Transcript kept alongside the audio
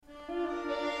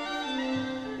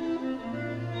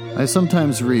I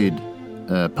sometimes read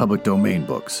public domain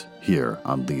books here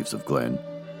on Leaves of Glen.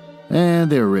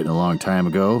 And they were written a long time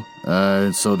ago,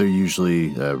 so they're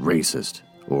usually racist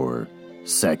or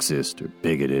sexist or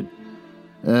bigoted.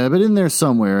 But in there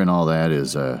somewhere and all that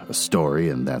is a story,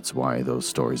 and that's why those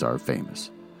stories are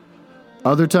famous.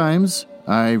 Other times,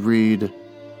 I read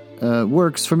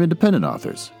works from independent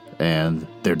authors, and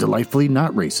they're delightfully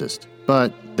not racist,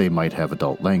 but they might have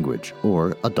adult language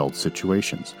or adult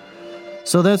situations.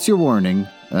 So that's your warning,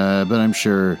 but I'm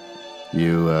sure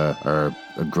you are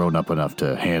grown up enough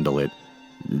to handle it.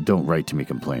 Don't write to me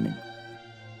complaining.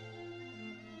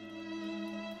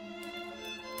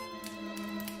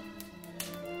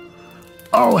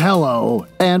 Oh, hello,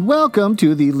 and welcome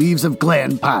to the Leaves of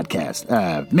Glen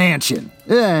podcast, mansion.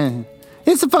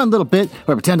 It's a fun little bit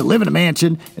where I pretend to live in a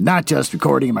mansion and not just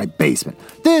recording in my basement.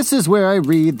 This is where I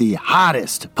read the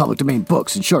hottest public domain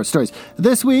books and short stories.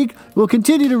 This week, we'll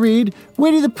continue to read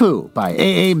Winnie the Pooh by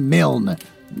A.A. Milne.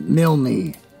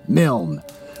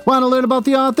 Want to learn about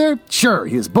the author? Sure,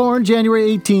 he was born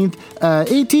January 18th,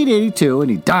 1882,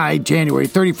 and he died January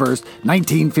 31st,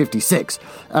 1956.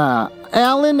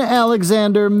 Alan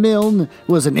Alexander Milne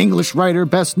was an English writer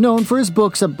best known for his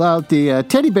books about the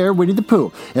teddy bear Winnie the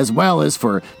Pooh, as well as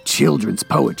for children's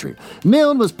poetry.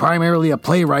 Milne was primarily a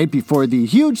playwright before the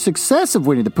huge success of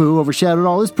Winnie the Pooh overshadowed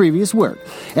all his previous work.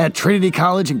 At Trinity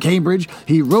College in Cambridge,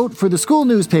 he wrote for the school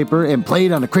newspaper and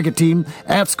played on a cricket team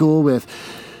at school with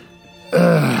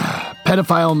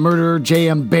pedophile murderer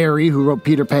J.M. Barrie, who wrote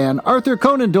Peter Pan, Arthur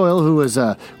Conan Doyle, who was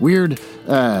a weird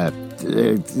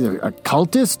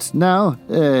occultist now,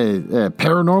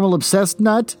 paranormal obsessed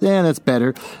nut, that's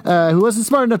better, who wasn't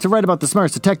smart enough to write about the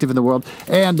smartest detective in the world,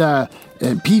 and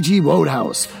P.G.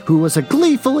 Wodehouse, who was a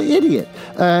gleeful idiot.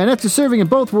 And after serving in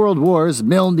both world wars,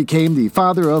 Milne became the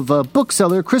father of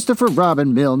bookseller Christopher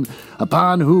Robin Milne,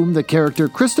 upon whom the character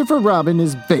Christopher Robin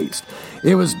is based.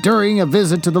 It was during a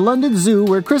visit to the London Zoo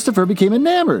where Christopher became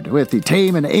enamored with the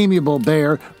tame and amiable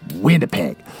bear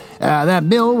Winnipeg. That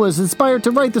Milne was inspired to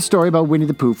write the story about Winnie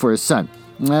the Pooh for his son.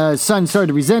 His son started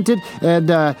to resent it,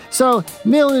 and so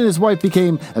Milne and his wife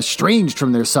became estranged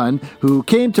from their son, who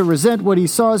came to resent what he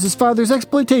saw as his father's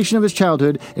exploitation of his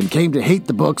childhood and came to hate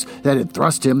the books that had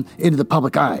thrust him into the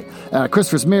public eye.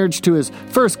 Christopher's marriage to his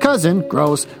first cousin,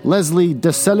 gross Leslie de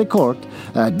Selicourt,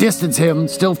 distanced him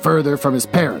still further from his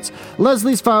parents.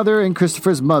 Leslie's father and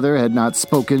Christopher's mother had not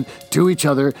spoken to each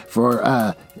other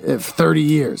for 30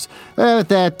 years. With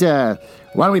that,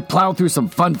 why don't we plow through some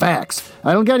fun facts?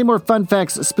 I don't got any more fun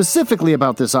facts specifically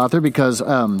about this author because,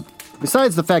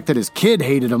 besides the fact that his kid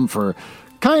hated him for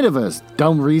kind of a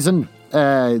dumb reason,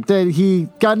 that he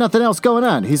got nothing else going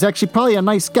on. He's actually probably a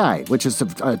nice guy, which is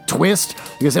a twist,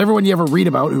 because everyone you ever read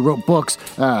about who wrote books,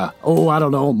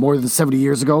 more than 70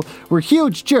 years ago, were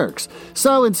huge jerks.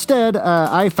 So instead,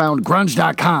 I found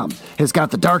Grunge.com has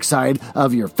got the dark side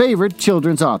of your favorite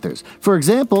children's authors. For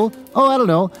example,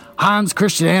 Hans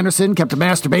Christian Andersen kept a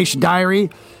masturbation diary.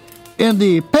 In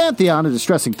the pantheon of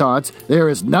distressing thoughts, there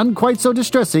is none quite so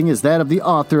distressing as that of the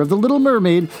author of The Little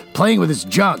Mermaid playing with his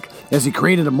junk as he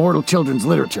created immortal children's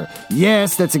literature.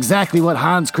 Yes, that's exactly what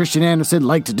Hans Christian Andersen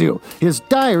liked to do. His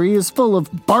diary is full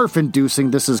of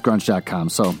barf-inducing, this is Grunge.com,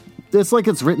 so it's like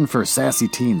it's written for sassy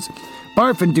teens.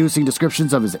 Barf-inducing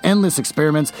descriptions of his endless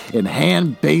experiments in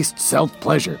hand-based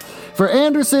self-pleasure. For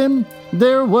Andersen,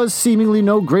 there was seemingly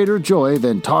no greater joy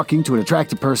than talking to an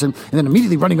attractive person and then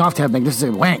immediately running off to have a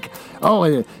magnificent wank.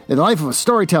 In The Life of a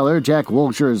Storyteller, Jack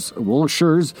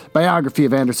Wolsher's biography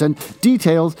of Andersen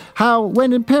details how,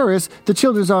 when in Paris, the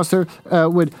children's author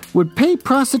would pay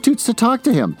prostitutes to talk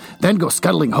to him, then go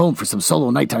scuttling home for some solo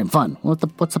nighttime fun.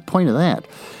 What's the point of that?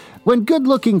 When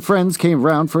good-looking friends came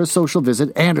round for a social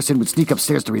visit, Andersen would sneak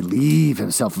upstairs to relieve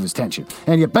himself of his tension.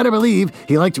 And you better believe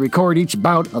he liked to record each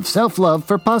bout of self-love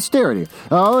for posterity.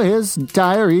 His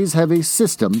diaries have a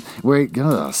system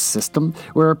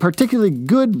where a particularly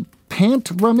good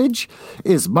pant rummage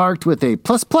is marked with a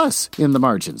 ++ in the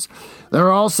margins. There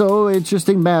are also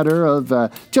interesting matter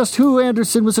of just who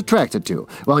Andersen was attracted to.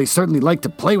 While he certainly liked to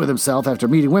play with himself after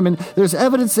meeting women, there's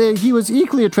evidence that he was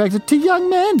equally attracted to young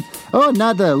men.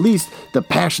 Not the least the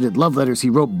passionate love letters he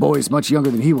wrote boys much younger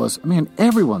than he was. Man,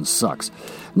 everyone sucks.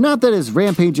 Not that his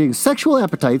rampaging sexual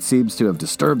appetite seems to have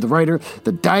disturbed the writer.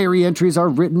 The diary entries are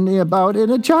written about in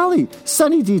a jolly,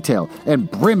 sunny detail and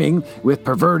brimming with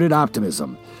perverted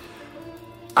optimism.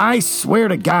 I swear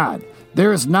to God,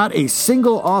 there is not a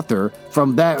single author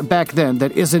from back then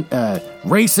that isn't a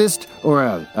racist or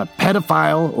a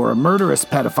pedophile or a murderous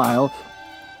pedophile.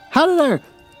 How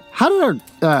did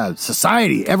our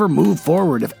society ever move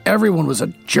forward if everyone was a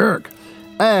jerk?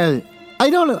 I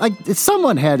don't know.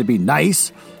 Someone had to be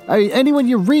nice. I mean, anyone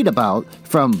you read about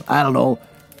from, I don't know,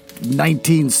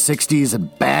 1960s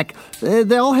and back,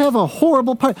 they all have a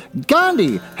horrible part.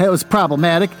 Gandhi was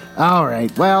problematic. All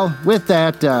right, well, with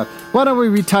that, why don't we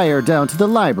retire down to the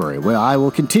library, where I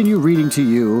will continue reading to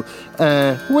you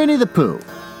Winnie the Pooh.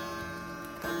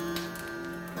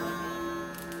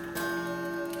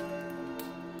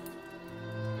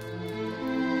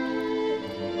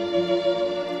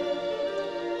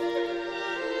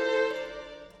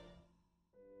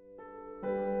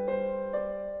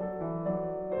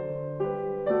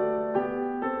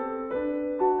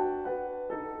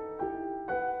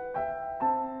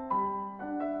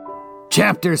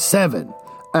 Chapter 7,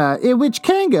 in which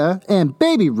Kanga and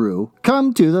Baby Roo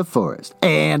come to the forest,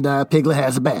 and Piglet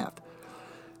has a bath.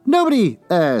 Nobody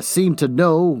seemed to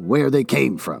know where they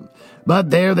came from, but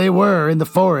there they were in the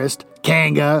forest,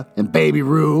 Kanga and Baby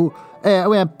Roo.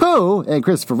 When Pooh and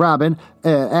Christopher Robin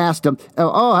asked them,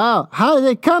 how did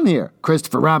they come here?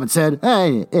 Christopher Robin said,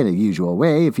 in a usual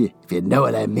way, if you know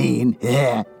what I mean.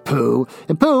 Yeah, Pooh.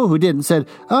 And Pooh, who didn't, said,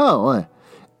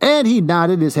 and he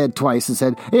nodded his head twice and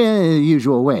said, in the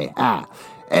usual way, And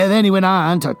then he went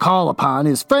on to call upon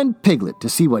his friend Piglet to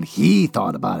see what he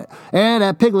thought about it. And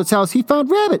at Piglet's house, he found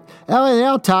Rabbit. They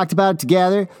all talked about it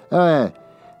together. What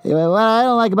I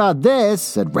don't like about this,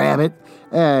 said Rabbit,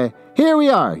 here we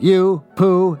are, you,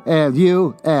 Pooh, and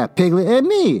you, Piglet, and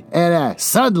me. And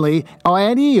suddenly,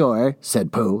 and Eeyore,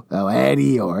 said Pooh. And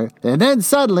Eeyore. And then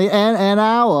suddenly, and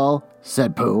Owl,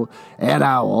 said Pooh, and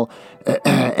Owl.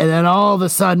 And then all of a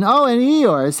sudden, and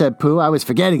Eeyore, said Pooh, I was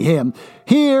forgetting him.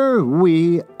 Here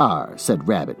we are, said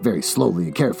Rabbit, very slowly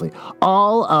and carefully,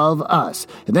 all of us.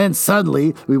 And then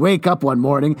suddenly, we wake up one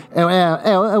morning,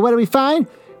 and what do we find?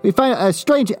 We find a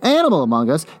strange animal among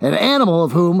us, an animal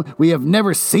of whom we have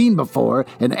never seen before,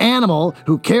 an animal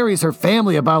who carries her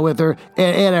family about with her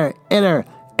in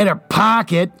her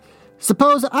pocket.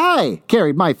 Suppose I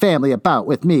carried my family about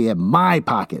with me in my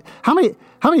pocket. How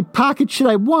many pockets should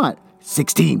I want?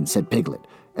 16, said Piglet.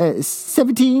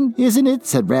 17, isn't it?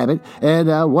 Said Rabbit.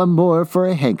 And one more for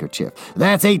a handkerchief.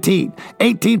 That's 18.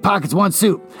 18 pockets, one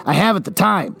suit. I haven't the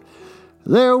time.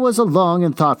 There was a long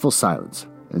and thoughtful silence.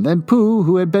 And then Pooh,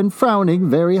 who had been frowning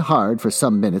very hard for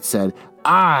some minutes, said,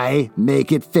 I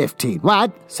make it 15.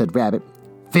 What? Said Rabbit.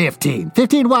 15.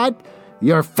 15 what?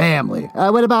 Your family.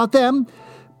 What about them?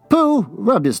 Pooh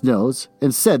rubbed his nose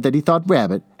and said that he thought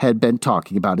Rabbit had been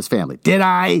talking about his family. Did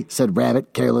I? Said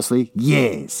Rabbit carelessly.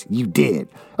 Yes, you did.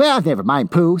 Well, never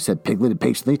mind, Pooh, said Piglet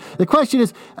impatiently. The question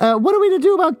is, what are we to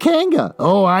do about Kanga?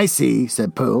 Oh, I see,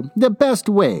 said Pooh. The best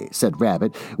way, said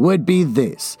Rabbit, would be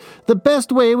this. The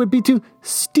best way would be to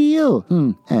steal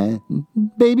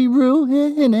Baby Roo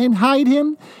and hide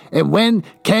him. And when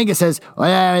Kanga says,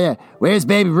 where's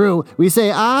Baby Roo? We say,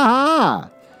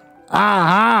 aha!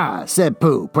 Aha, said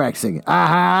Pooh, practicing.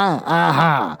 Aha,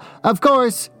 aha. Of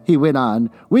course, he went on,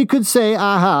 we could say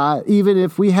aha even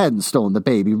if we hadn't stolen the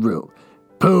Baby Roo.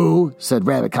 Pooh, said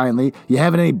Rabbit kindly, you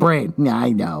haven't any brain.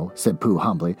 I know, said Pooh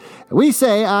humbly. We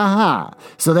say aha,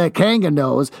 so that Kanga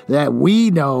knows that we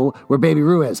know where Baby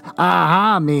Roo is.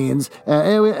 Aha means,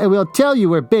 we'll tell you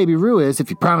where Baby Roo is if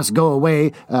you promise to go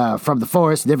away from the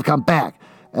forest and never come back.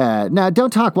 Now,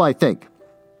 don't talk while I think.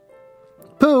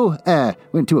 Pooh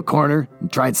went to a corner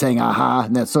and tried saying aha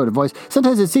in that sort of voice.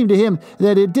 Sometimes it seemed to him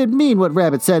that it did mean what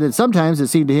Rabbit said, and sometimes it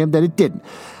seemed to him that it didn't.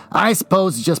 I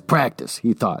suppose it's just practice,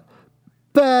 he thought.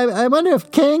 But I wonder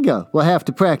if Kanga will have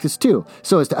to practice too,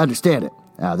 so as to understand it.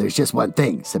 There's just one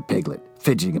thing, said Piglet,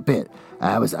 fidgeting a bit.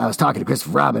 I was talking to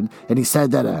Christopher Robin, and he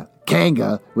said that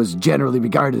Kanga was generally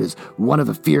regarded as one of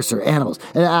the fiercer animals.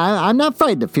 And I'm not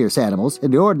frightened of fierce animals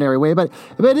in the ordinary way, but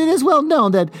it is well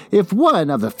known that if one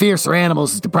of the fiercer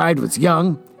animals is deprived of its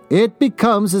young, it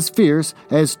becomes as fierce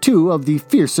as two of the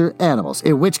fiercer animals,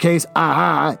 in which case,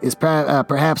 aha is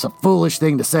perhaps a foolish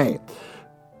thing to say.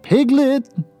 Piglet,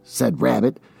 said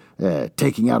Rabbit,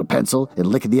 taking out a pencil and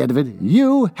licking the end of it,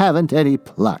 you haven't any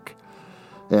pluck.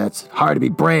 It's hard to be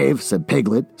brave, said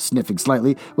Piglet, sniffing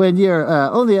slightly, when you're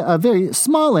only a very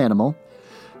small animal.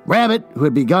 Rabbit, who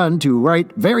had begun to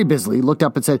write very busily, looked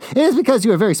up and said, it is because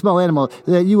you are a very small animal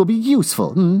that you will be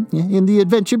useful in the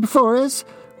adventure before us.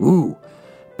 Ooh.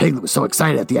 Piglet was so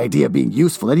excited at the idea of being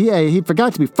useful that he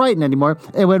forgot to be frightened anymore,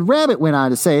 and when Rabbit went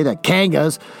on to say that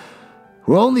Kangas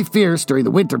were only fierce during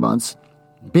the winter months,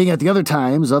 being at the other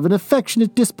times of an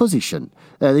affectionate disposition,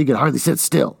 he could hardly sit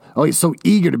still. Oh, he's so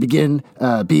eager to begin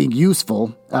being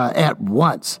useful at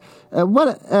once.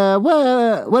 What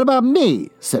about me?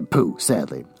 Said Pooh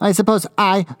sadly. I suppose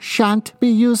I shan't be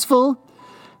useful?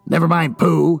 Never mind,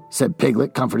 Pooh, said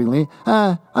Piglet comfortingly.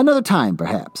 Another time,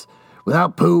 perhaps.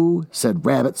 Without Pooh, said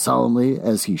Rabbit solemnly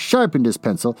as he sharpened his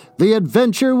pencil, the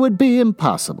adventure would be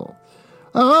impossible.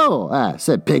 Oh,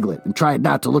 said Piglet, and tried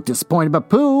not to look disappointed, but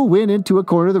Pooh went into a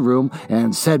corner of the room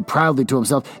and said proudly to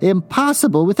himself,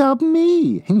 impossible without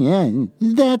me. Yeah,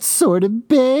 that sort of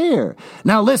bear.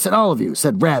 Now listen, all of you,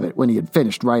 said Rabbit when he had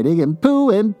finished writing, and Pooh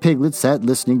and Piglet sat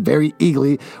listening very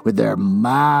eagerly with their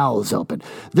mouths open.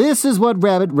 This is what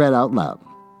Rabbit read out loud.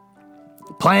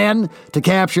 Plan to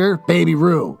capture Baby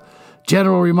Roo.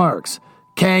 General remarks.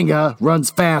 Kanga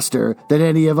runs faster than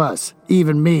any of us,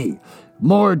 even me.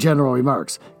 More general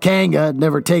remarks. Kanga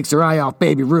never takes her eye off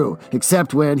Baby Roo,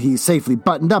 except when he's safely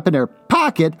buttoned up in her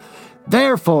pocket.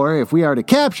 Therefore, if we are to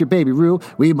capture Baby Roo,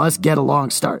 we must get a long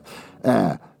start.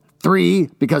 3,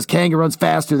 because Kanga runs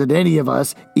faster than any of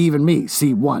us, even me,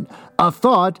 C1. A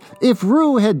thought, if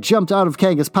Roo had jumped out of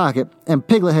Kanga's pocket and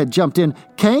Piglet had jumped in,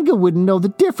 Kanga wouldn't know the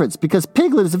difference because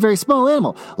Piglet is a very small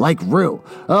animal, like Roo.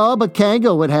 Oh, but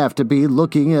Kanga would have to be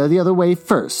looking the other way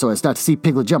first so as not to see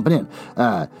Piglet jumping in.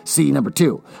 C number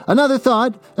 2. Another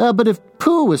thought, but if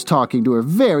Pooh was talking to her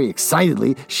very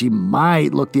excitedly, she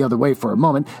might look the other way for a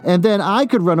moment, and then I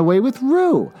could run away with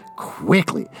Roo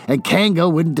quickly, and Kanga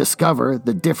wouldn't discover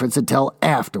the difference until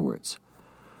afterwards.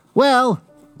 Well,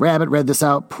 Rabbit read this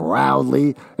out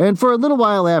proudly, and for a little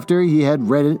while after he had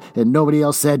read it and nobody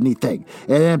else said anything.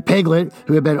 And then Piglet,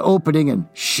 who had been opening and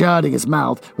shutting his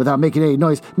mouth without making any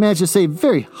noise, managed to say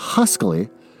very huskily,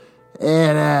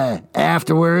 and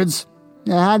afterwards,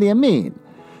 how do you mean?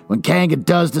 When Kanga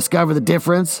does discover the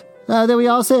difference, then we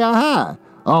all say, aha.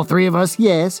 All 3 of us,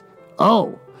 yes.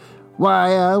 Oh,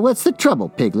 why, what's the trouble,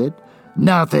 Piglet?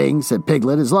 Nothing, said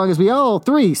Piglet, as long as we all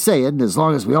 3 say it, and as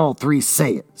long as we all 3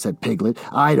 say it, said Piglet.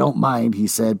 I don't mind, he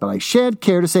said, but I shan't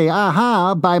care to say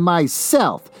aha by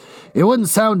myself. It wouldn't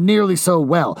sound nearly so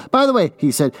well. By the way,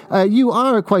 he said, you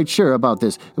are quite sure about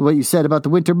this, what you said about the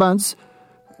winter months?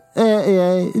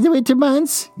 The winter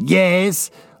months?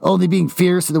 Yes. Only being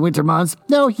fierce in the winter months?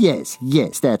 No, yes,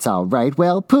 that's all right.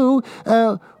 Well, Pooh,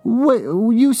 what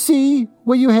you see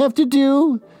what you have to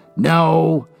do?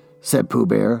 No, said Pooh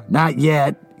Bear. Not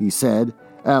yet, he said.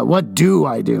 What do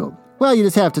I do? Well, you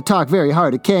just have to talk very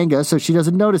hard at Kanga so she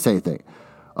doesn't notice anything.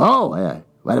 Oh,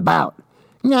 what about?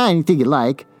 Anything you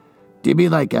like. Do you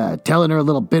mean like telling her a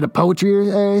little bit of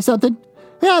poetry or something?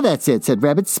 Yeah, that's it, said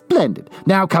Rabbit. Splendid.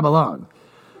 Now come along.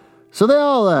 So they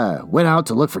all went out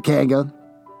to look for Kanga.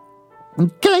 And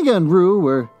Kanga and Roo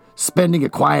were spending a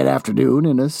quiet afternoon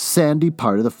in a sandy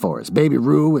part of the forest. Baby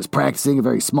Roo was practicing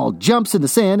very small jumps in the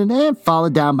sand and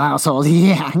falling down mouse holes,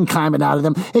 and climbing out of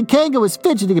them. And Kanga was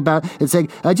fidgeting about and saying,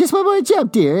 just one more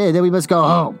jump, dear, and then we must go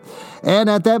home. And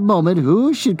at that moment,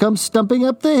 who should come stumping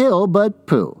up the hill but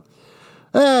Pooh?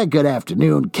 Good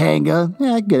afternoon, Kanga.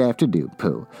 Good afternoon,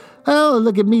 Pooh. Oh,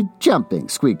 look at me jumping,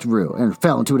 squeaked Roo, and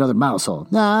fell into another mouse hole.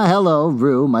 Hello,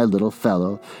 Roo, my little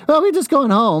fellow. Oh, we're just going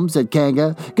home, said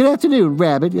Kanga. Good afternoon,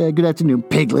 Rabbit. Good afternoon,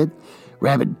 Piglet.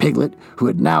 Rabbit and Piglet, who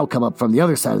had now come up from the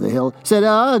other side of the hill, said,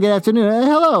 oh, good afternoon.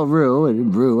 Hello, Roo.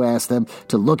 And Roo asked them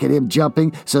to look at him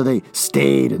jumping, so they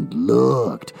stayed and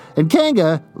looked. And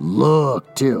Kanga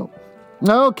looked, too.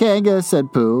 Oh, Kanga,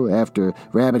 said Pooh, after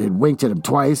Rabbit had winked at him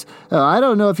twice. I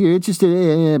don't know if you're interested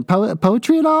in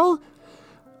poetry at all?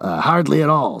 Hardly at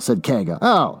all, said Kanga.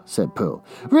 Oh, said Pooh.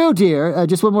 Roo, dear,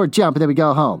 just one more jump and then we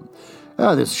go home.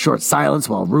 There's a short silence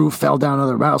while Roo fell down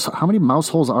another mouse. How many mouse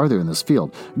holes are there in this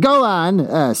field? Go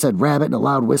on, said Rabbit in a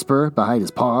loud whisper behind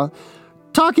his paw.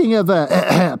 Talking of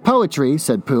poetry,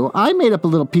 said Pooh, I made up a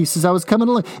little piece as I was coming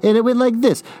along, and it went like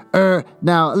this.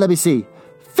 Now, let me see.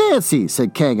 Fancy,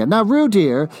 said Kanga. Now, Roo,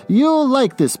 dear, you'll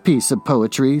like this piece of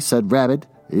poetry, said Rabbit.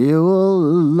 You'll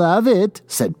love it,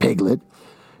 said Piglet.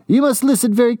 You must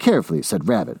listen very carefully, said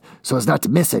Rabbit, so as not to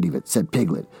miss any of it, said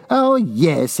Piglet. Oh,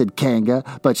 yes, said Kanga,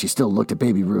 but she still looked at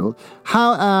Baby Roo.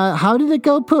 How did it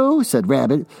go, Pooh? Said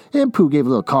Rabbit, and Pooh gave a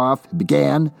little cough and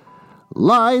began.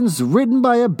 Lines written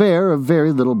by a bear of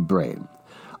very little brain.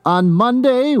 On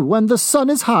Monday, when the sun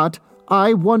is hot,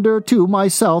 I wonder to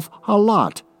myself a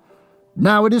lot.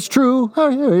 Now it is true,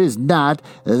 or it is not,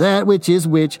 that which is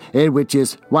which, and which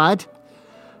is what?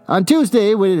 On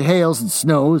Tuesday, when it hails and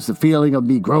snows, the feeling of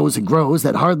me grows and grows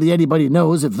that hardly anybody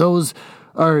knows if those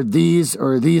are these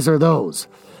or these are those.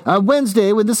 On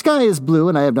Wednesday, when the sky is blue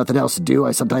and I have nothing else to do,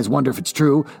 I sometimes wonder if it's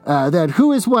true that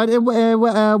who is what and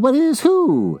what is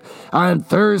who. On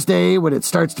Thursday, when it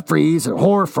starts to freeze and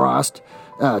hoar frost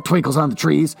twinkles on the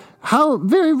trees, how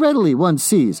very readily one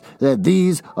sees that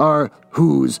these are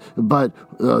whose, but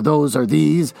those are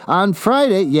these. On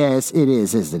Friday, yes, it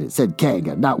is, isn't it, said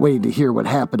Kanga, not waiting to hear what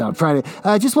happened on Friday.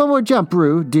 Just one more jump,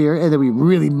 Roo, dear, and then we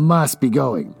really must be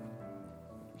going.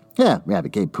 Yeah,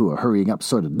 Rabbit gave Pooh a hurrying up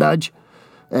sort of nudge.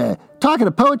 Talking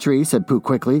of poetry, said Pooh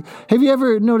quickly, have you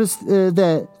ever noticed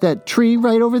that tree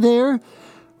right over there?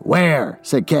 Where?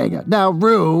 Said Kanga. Now,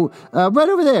 Roo, right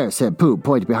over there, said Pooh,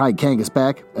 pointing behind Kanga's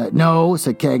back. No,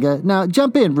 said Kanga. Now,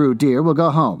 jump in, Roo, dear, we'll go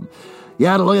home. You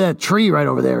ought to look at that tree right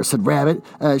over there, said Rabbit.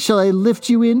 Shall I lift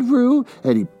you in, Roo?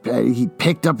 And he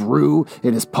picked up Roo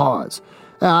in his paws.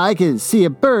 I can see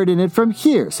a bird in it from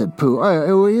here, said Pooh.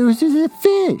 It was just a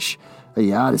fish.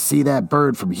 You ought to see that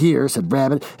bird from here, said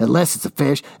Rabbit, unless it's a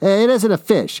fish. It isn't a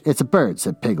fish, it's a bird,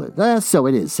 said Piglet. So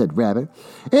it is, said Rabbit.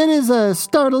 It is a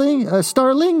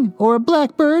starling, or a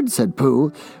blackbird, said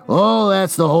Pooh. Oh,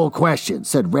 that's the whole question,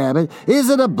 said Rabbit. Is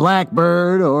it a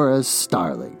blackbird or a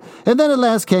starling? And then at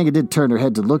last Kanga did turn her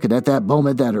head to look, and at that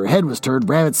moment that her head was turned,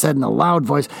 Rabbit said in a loud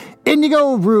voice, In you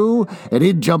go, Roo! And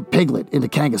in jumped Piglet into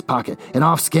Kanga's pocket, and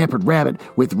off scampered Rabbit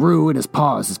with Roo in his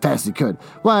paws as fast as he could.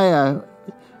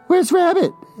 Where's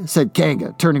Rabbit? Said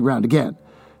Kanga, turning round again.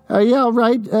 Are you all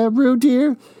right, Roo,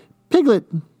 dear? Piglet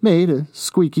made a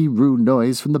squeaky Roo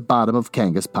noise from the bottom of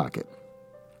Kanga's pocket.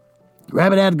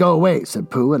 Rabbit had to go away, said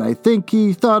Pooh, and I think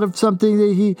he thought of something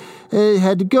that he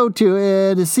had to go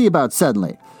to see about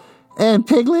suddenly. And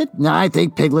Piglet? I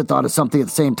think Piglet thought of something at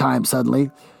the same time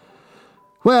suddenly.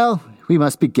 Well, we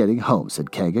must be getting home,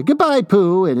 said Kanga. Goodbye,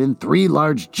 Pooh, and in 3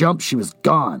 large jumps she was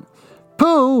gone.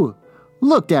 Pooh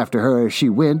looked after her as she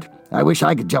went. I wish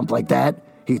I could jump like that,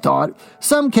 he thought.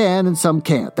 Some can and some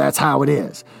can't. That's how it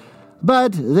is.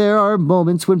 But there are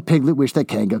moments when Piglet wished that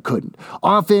Kanga couldn't.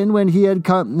 Often when he had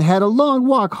a long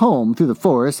walk home through the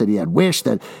forest and he had wished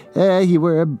that he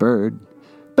were a bird.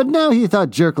 But now he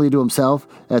thought jerkily to himself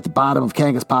at the bottom of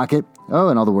Kanga's pocket. Oh,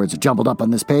 and all the words are jumbled up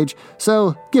on this page.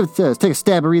 So take a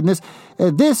stab at reading this.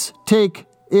 This take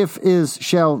if is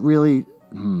shall really...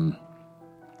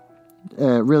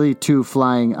 really to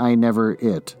flying I never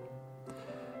it.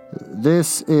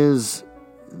 This is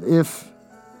if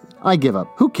I give up.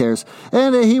 Who cares?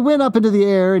 And he went up into the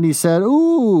air and he said,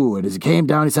 ooh. And as he came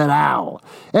down, he said, ow.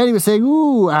 And he was saying,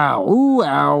 ooh, ow, ooh,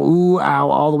 ow, ooh, ow,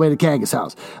 all the way to Kanga's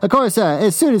house. Of course,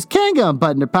 as soon as Kanga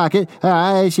unbuttoned her pocket,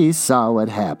 she saw what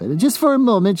happened. And just for a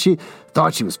moment, she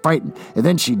thought she was frightened. And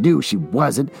then she knew she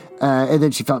wasn't. And then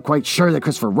she felt quite sure that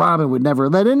Christopher Robin would never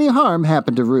let any harm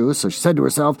happen to Roo. So she said to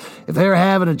herself, if they're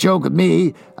having a joke with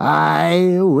me,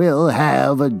 I will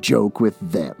have a joke with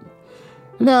them.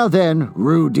 Now then,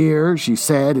 Roo dear, she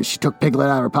said as she took Piglet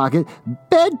out of her pocket,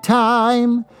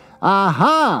 bedtime!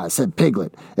 Aha, said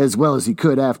Piglet, as well as he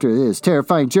could after his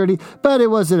terrifying journey, but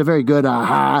it wasn't a very good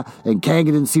aha, and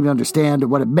Kanga didn't seem to understand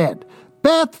what it meant.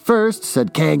 Bath first,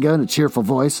 said Kanga in a cheerful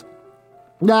voice.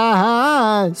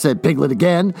 Aha, said Piglet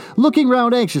again, looking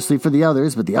round anxiously for the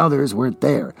others, but the others weren't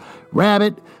there.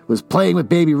 Rabbit was playing with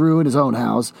Baby Roo in his own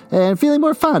house and feeling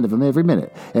more fond of him every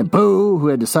minute. And Pooh, who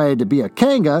had decided to be a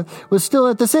Kanga, was still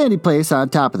at the sandy place on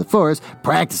top of the forest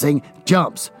practicing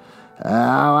jumps. Oh,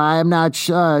 I'm not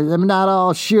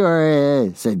all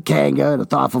sure, said Kanga in a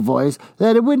thoughtful voice,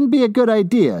 that it wouldn't be a good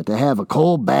idea to have a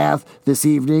cold bath this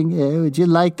evening. Would you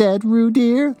like that, Roo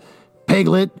dear?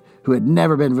 Piglet, who had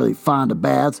never been really fond of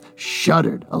baths,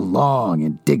 shuddered a long,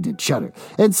 indignant shudder,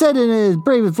 and said in as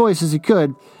brave a voice as he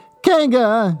could,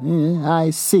 Kanga,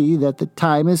 I see that the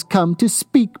time has come to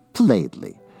speak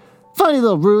plainly. Funny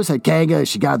little Roo, said Kanga as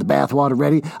she got the bath water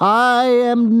ready. I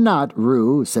am not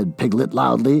Roo, said Piglet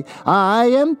loudly. I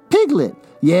am Piglet.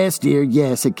 Yes, dear,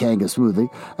 yes, said Kanga smoothly.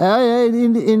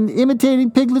 In imitating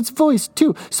Piglet's voice,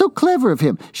 too. So clever of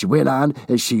him, she went on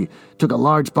as she took a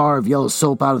large bar of yellow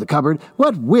soap out of the cupboard.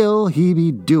 What will he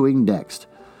be doing next?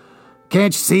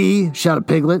 Can't you see? Shouted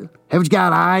Piglet. Haven't you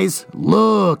got eyes?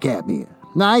 Look at me.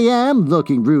 I am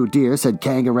looking, Roo dear, said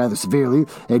Kanga rather severely,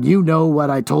 and you know what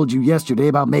I told you yesterday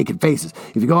about making faces.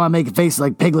 If you go on making faces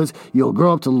like Piglet's, you'll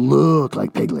grow up to look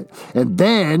like Piglet, and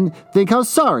then think how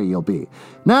sorry you'll be.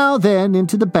 Now then,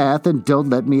 into the bath, and don't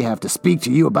let me have to speak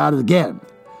to you about it again.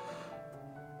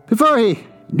 Before he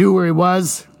knew where he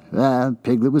was,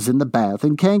 Piglet was in the bath,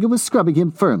 and Kanga was scrubbing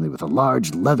him firmly with a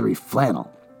large leathery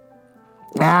flannel.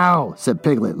 Ow, said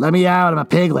Piglet. Let me out, I'm a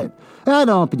piglet. Don't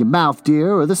open your mouth,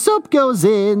 dear, or the soap goes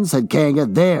in, said Kanga.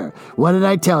 There, what did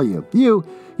I tell you?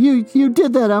 You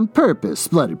did that on purpose,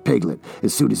 spluttered Piglet,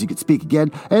 as soon as he could speak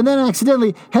again, and then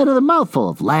accidentally had a mouthful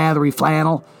of lathery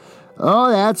flannel. Oh,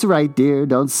 that's right, dear,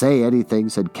 don't say anything,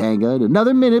 said Kanga. In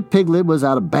another minute, Piglet was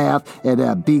out of bath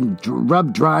and being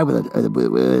rubbed dry with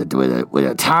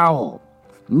a towel.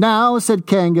 Now, said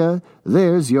Kanga,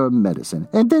 there's your medicine,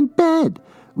 and then bed.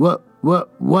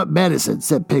 What medicine,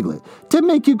 said Piglet. To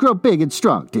make you grow big and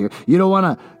strong, dear. You don't want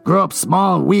to grow up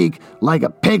small and weak like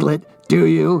a piglet, do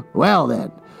you? Well,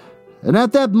 then. And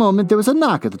at that moment, there was a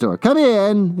knock at the door. "Come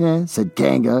in," said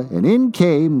Kanga, and in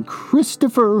came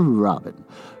Christopher Robin.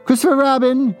 "Christopher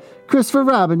Robin! Christopher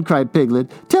Robin," cried Piglet.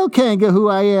 "Tell Kanga who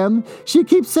I am. She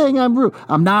keeps saying I'm Roo."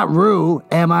 "I'm not Roo,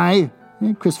 am I?"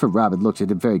 And Christopher Robin looked at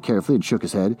him very carefully and shook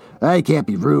his head. "I can't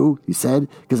be Roo," he said,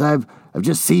 "because I've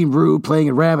just seen Roo playing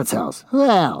at Rabbit's house."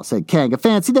 "Well," said Kanga,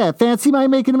 "fancy that. Fancy my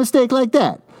making a mistake like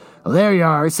that." "Well, there you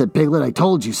are," said Piglet. "I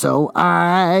told you so.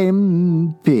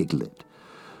 I'm Piglet."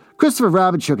 Christopher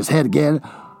Robin shook his head again.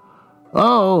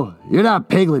 "Oh, you're not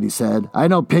Piglet," he said. "I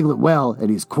know Piglet well, and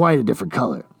he's quite a different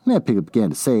color." And Piglet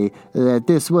began to say that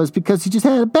this was because he just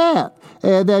had a bath,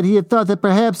 and that he had thought that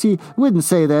perhaps he wouldn't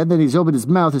say that, and then he's opened his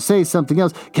mouth to say something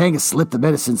else. Kanga slipped the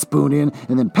medicine spoon in,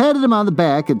 and then patted him on the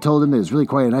back and told him that it was really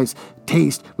quite a nice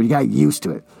taste when you got used to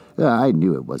it. "I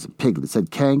knew it wasn't Piglet," said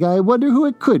Kanga. "I wonder who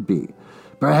it could be."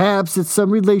 "Perhaps it's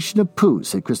some relation of Pooh,"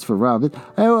 said Christopher Robin.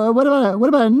 What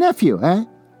about a nephew, eh?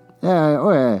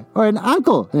 Or an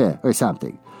uncle, or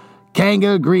something."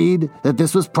 Kanga agreed that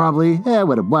this was probably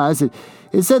what it was.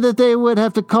 It said that they would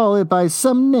have to call it by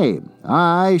some name.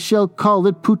 "I shall call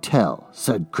it Pootel,"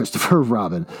 said Christopher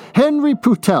Robin. "Henry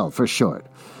Pootel for short."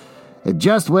 And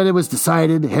just when it was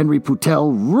decided, Henry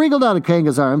Pootel wriggled out of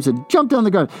Kanga's arms and jumped on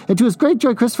the ground. And to his great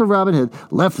joy, Christopher Robin had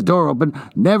left the door open.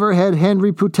 Never had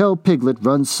Henry Pootel Piglet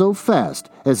run so fast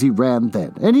as he ran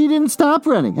then. And he didn't stop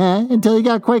running until he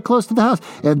got quite close to the house.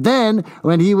 And then,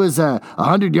 when he was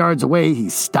 100 yards away, he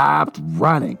stopped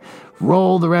running.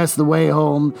 Rolled the rest of the way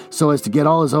home so as to get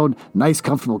all his own nice,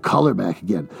 comfortable color back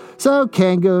again. So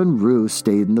Kanga and Roo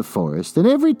stayed in the forest, and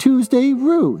every Tuesday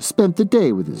Roo spent the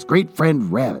day with his great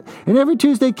friend Rabbit, and every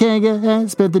Tuesday Kanga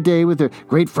spent the day with her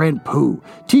great friend Pooh,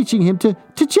 teaching him to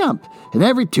jump, and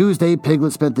every Tuesday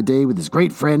Piglet spent the day with his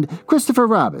great friend Christopher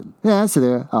Robin. So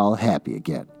they're all happy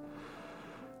again.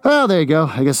 Well, there you go.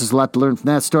 I guess there's a lot to learn from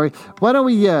that story. Why don't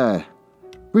we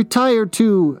retire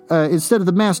to, instead of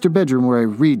the master bedroom where I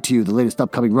read to you the latest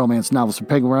upcoming romance novels from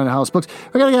Penguin Random House Books,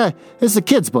 this is a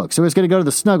kid's book, so we're just going to go to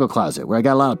the snuggle closet where I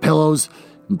got a lot of pillows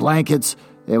and blankets,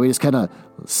 and we just kind of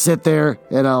sit there,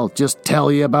 and I'll just tell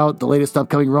you about the latest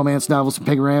upcoming romance novels from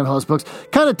Penguin Random House Books.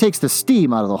 Kind of takes the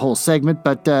steam out of the whole segment,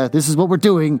 but this is what we're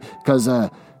doing, because I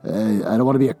don't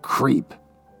want to be a creep.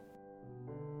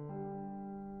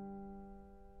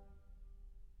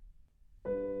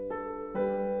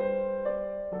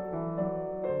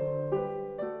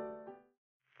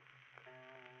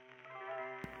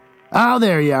 Oh,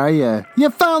 there you are. You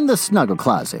found the snuggle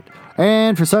closet.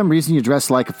 And for some reason, you dress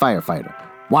like a firefighter.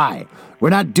 Why? We're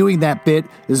not doing that bit.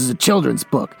 This is a children's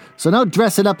book. So don't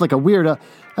dress it up like a weirdo.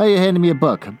 Oh, you handed me a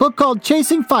book. A book called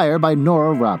Chasing Fire by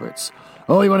Nora Roberts.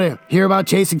 Oh, you want to hear about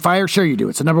Chasing Fire? Sure you do.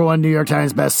 It's a #1 New York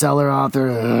Times bestseller author.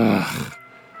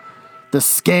 The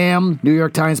Scam, New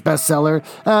York Times bestseller.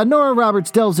 Nora Roberts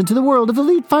delves into the world of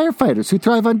elite firefighters who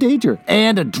thrive on danger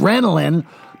and adrenaline.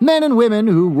 Men and women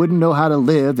who wouldn't know how to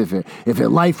live if their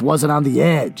life wasn't on the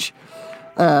edge.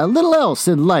 Little else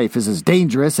in life is as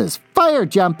dangerous as fire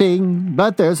jumping,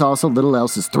 but there's also little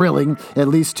else as thrilling, at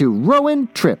least to Rowan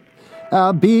Tripp.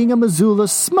 Being a Missoula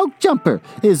smoke jumper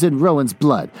is in Rowan's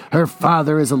blood. Her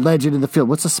father is a legend in the field.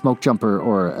 What's a smoke jumper,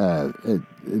 or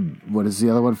what is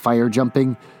the other one? Fire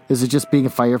jumping? Is it just being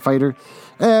a firefighter?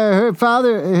 Her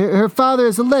father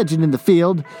is a legend in the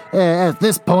field. At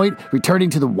this point, returning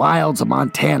to the wilds of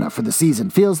Montana for the season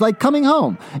feels like coming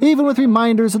home, even with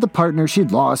reminders of the partner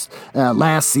she'd lost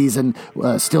last season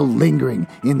still lingering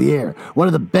in the air. One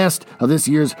of the best of this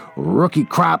year's rookie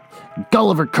crop,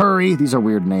 Gulliver Curry, these are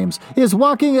weird names, is a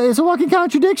walking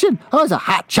contradiction. Oh, he's a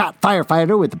hot-shot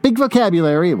firefighter with a big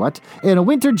vocabulary, and a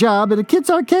winter job at a kid's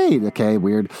arcade. Okay,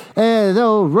 weird.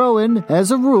 Though Rowan,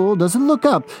 as a rule, doesn't look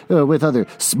up with other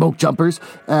smoke jumpers,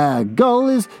 Gull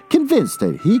is convinced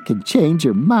that he can change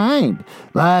her mind.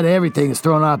 But everything is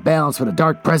thrown off balance when a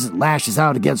dark presence lashes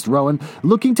out against Rowan,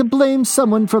 looking to blame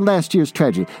someone for last year's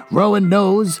tragedy. Rowan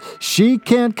knows she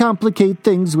can't complicate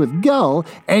things with Gull.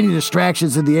 Any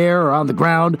distractions in the air or on the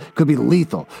ground could be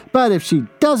lethal. But if she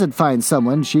doesn't find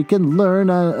someone she can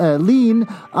lean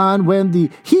on when the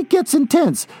heat gets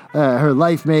intense, her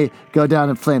life may go down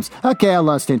in flames. Okay, I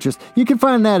lost interest. You can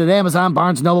find that at Amazon,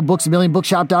 Barnes & Noble, Books A Million,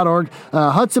 Bookshop.org,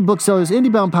 Hudson Booksellers,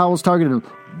 IndieBound, Powell's, Target, and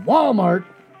Walmart.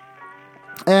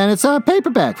 And it's a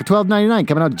paperback for $12.99,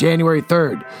 coming out January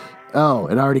 3rd. Oh,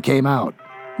 it already came out.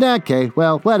 Okay,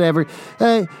 well, whatever.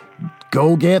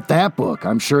 Go get that book.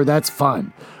 I'm sure that's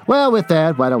fun. Well, with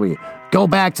that, why don't we go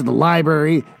back to the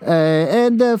library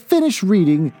and finish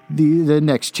reading the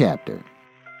next chapter.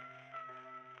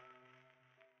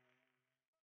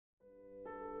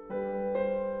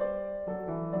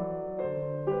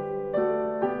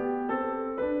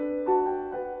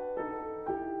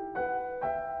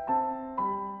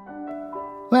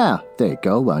 Well, there you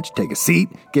go. Why don't you take a seat,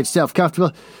 get yourself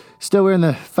comfortable. Still wearing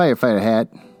the firefighter hat,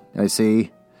 I see.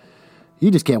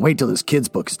 You just can't wait till this kid's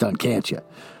book is done, can't you?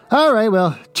 All right,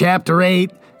 well, Chapter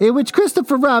 8, in which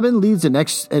Christopher Robin leads an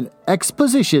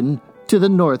exposition to the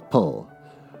North Pole.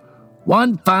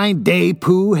 One fine day,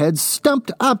 Pooh had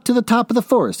stumped up to the top of the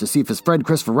forest to see if his friend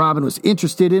Christopher Robin was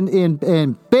interested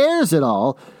in bears at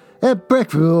all. At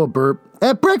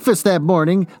breakfast that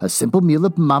morning, a simple meal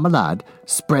of marmalade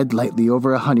spread lightly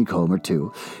over a honeycomb or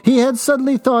two, he had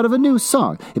suddenly thought of a new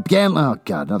song. It began,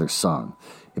 another song.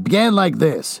 It began like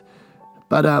this.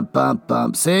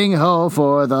 Ba-dum-bum-bum, sing ho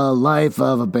for the life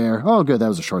of a bear. Oh, good, that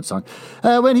was a short song.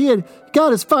 When he had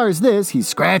got as far as this, he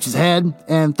scratched his head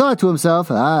and thought to himself,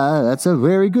 that's a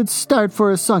very good start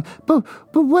for a song. But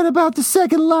what about the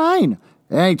second line?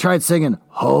 And he tried singing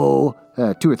ho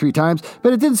 2 or 3 times,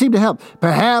 but it didn't seem to help.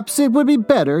 Perhaps it would be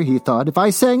better, he thought, if I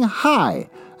sang hi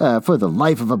for the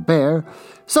life of a bear.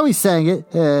 So he sang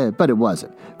it, but it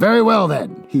wasn't. Very well,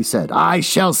 then, he said, I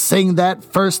shall sing that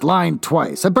first line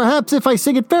twice, and perhaps if I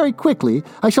sing it very quickly,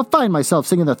 I shall find myself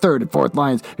singing the third and fourth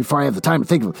lines before I have the time to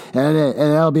think of it, and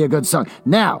that'll be a good song.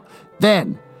 Now,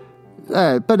 then,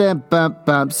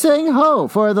 sing ho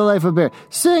for the life of a bear.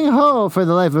 Sing ho for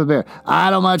the life of a bear. I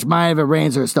don't much mind if it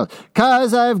rains or snows,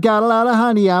 'cause I've got a lot of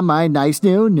honey on my nice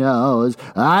new nose.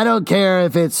 I don't care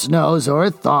if it snows or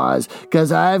thaws,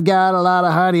 'cause I've got a lot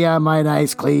of honey on my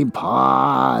nice clean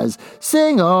paws.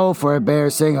 Sing ho for a bear,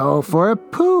 sing ho for a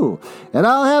Pooh, and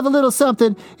I'll have a little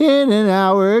something in an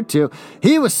hour or two.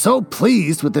 He was so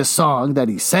pleased with this song that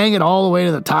he sang it all the way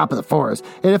to the top of the forest,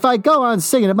 and if I go on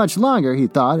singing it much longer, he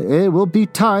thought, it will be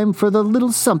time for the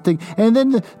little something, and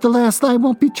then the last line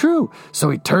won't be true.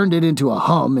 So he turned it into a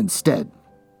hum instead.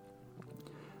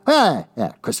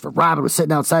 Christopher Robin was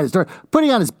sitting outside his door,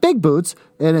 putting on his big boots,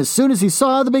 and as soon as he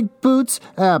saw the big boots,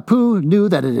 Pooh knew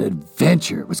that an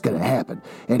adventure was going to happen,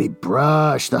 and he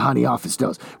brushed the honey off his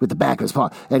nose with the back of his paw,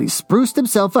 and he spruced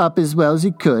himself up as well as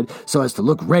he could so as to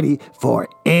look ready for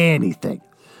anything.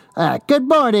 Good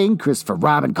morning, Christopher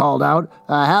Robin called out.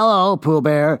 Hello, Pooh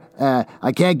Bear.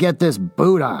 I can't get this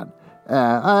boot on.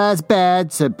 That's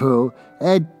bad, said Pooh.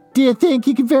 Do you think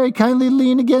you can very kindly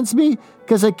lean against me?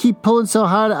 Because I keep pulling so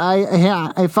hard,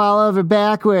 I fall over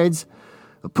backwards.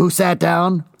 Pooh sat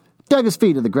down, dug his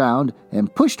feet to the ground,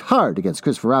 and pushed hard against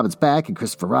Christopher Robin's back, and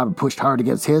Christopher Robin pushed hard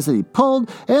against his, and he pulled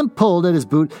and pulled at his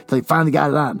boot till he finally got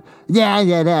it on.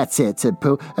 Yeah, that's it, said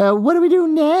Pooh. What do we do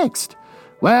next?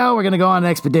 Well, we're going to go on an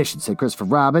expedition, said Christopher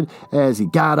Robin, as he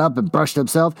got up and brushed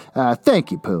himself.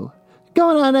 Thank you, Pooh.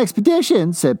 Going on an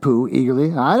expedition, said Pooh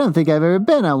eagerly. I don't think I've ever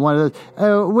been on one of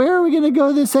those. Where are we going to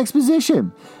go this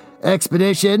expedition?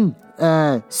 Expedition?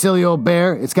 Silly old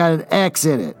bear, it's got an X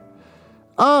in it.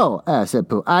 Oh, said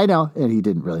Pooh. I know, and he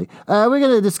didn't really. We're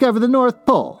going to discover the North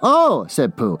Pole. Oh,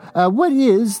 said Pooh. What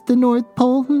is the North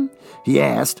Pole? He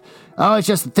asked. Oh, it's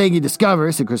just the thing you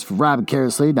discover, said Christopher Robin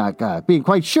carelessly, not being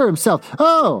quite sure himself.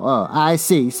 Oh, I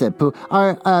see, said Pooh.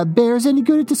 Are bears any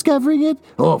good at discovering it?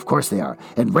 Oh, of course they are.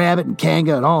 And Rabbit and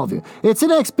Kanga and all of you. It's an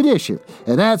expedition,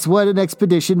 and that's what an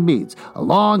expedition means. A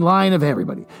long line of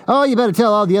everybody. Oh, you better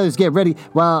tell all the others get ready.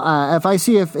 Well, if I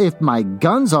see if my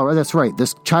gun's all right, that's right,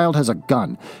 this child has a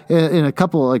gun. In a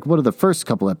couple, like one of the first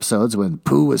couple episodes when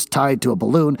Pooh was tied to a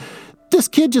balloon, this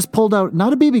kid just pulled out,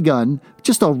 not a BB gun,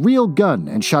 just a real gun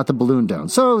and shot the balloon down.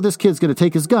 So this kid's going to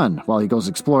take his gun while he goes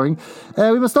exploring.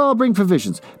 We must all bring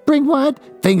provisions. Bring what?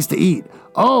 Things to eat.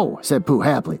 Oh, said Pooh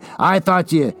happily. I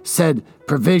thought you said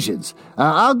provisions.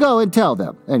 I'll go and tell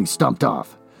them. And he stumped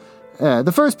off.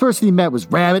 The first person he met was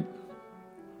Rabbit.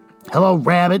 Hello,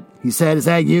 Rabbit, he said. Is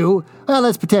that you? Well,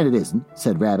 let's pretend it isn't,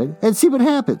 said Rabbit, and see what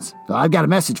happens. I've got a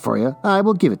message for you. I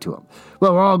will give it to him.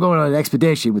 Well, we're all going on an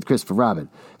expedition with Christopher Robin.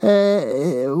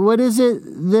 What is it?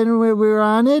 Then we're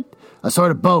on it? A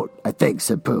sort of boat, I think,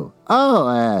 said Pooh.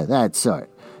 Oh, that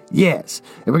sort. Yes,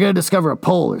 and we're going to discover a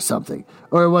pole or something.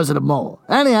 Or was it a mole?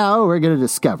 Anyhow, we're going to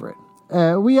discover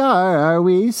it. We are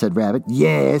we? Said Rabbit.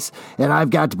 Yes, and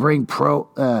I've got to bring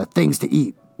things to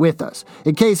eat with us,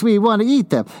 in case we want to eat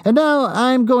them. And now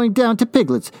I'm going down to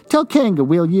Piglet's. Tell Kanga,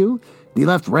 will you? He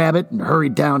left Rabbit and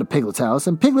hurried down to Piglet's house,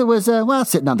 and Piglet was,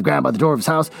 sitting on the ground by the door of his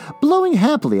house, blowing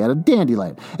happily at a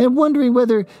dandelion, and wondering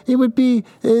whether it would be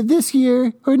this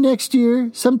year or next year,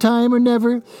 sometime or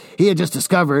never. He had just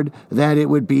discovered that it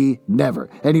would be never,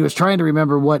 and he was trying to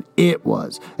remember what it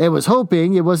was, and was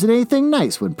hoping it wasn't anything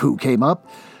nice when Pooh came up.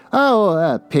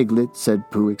 Oh, Piglet,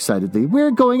 said Pooh excitedly, we're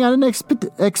going on an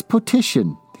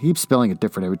expedition. He keeps spelling it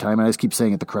different every time, and I just keep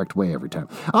saying it the correct way every time.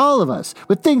 All of us,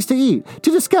 with things to eat,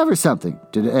 to discover something.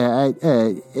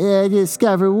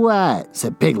 Discover what?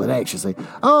 Said Piglet anxiously.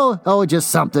 Oh,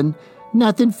 just something.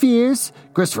 Nothing fierce?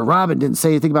 Christopher Robin didn't say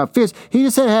anything about fierce. He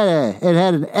just said it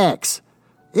had an X.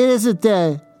 It isn't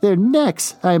their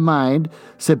necks I mind,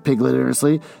 said Piglet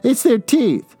earnestly. It's their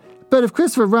teeth. But if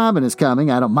Christopher Robin is coming,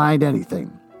 I don't mind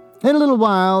anything. In a little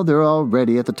while, they're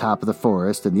already at the top of the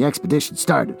forest, and the expedition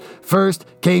started. First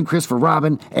came Christopher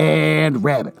Robin and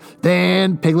Rabbit.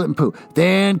 Then Piglet and Pooh.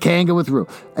 Then Kanga with Roo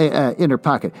in her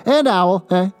pocket. And Owl.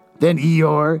 Then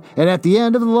Eeyore. And at the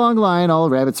end of the long line, all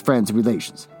Rabbit's friends and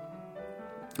relations.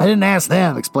 I didn't ask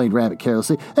them, explained Rabbit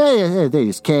carelessly. Hey, they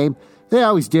just came. They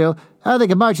always do. They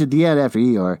can march at the end after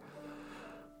Eeyore.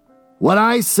 What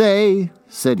I say,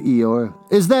 said Eeyore,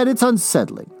 is that it's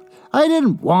unsettling. I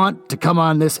didn't want to come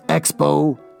on this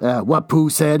expo, what Pooh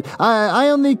said. I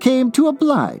only came to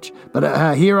oblige.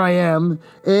 But here I am,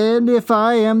 and if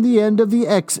I am the end of the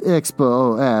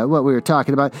expo, what we were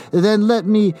talking about, then let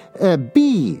me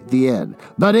be the end.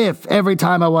 But if every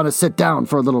time I want to sit down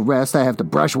for a little rest, I have to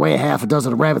brush away half a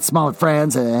dozen of Rabbit's smaller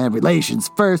friends and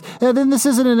relations first, then this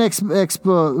isn't an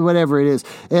expo, whatever it is,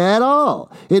 at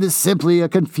all. It is simply a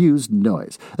confused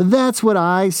noise. That's what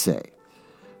I say.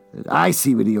 I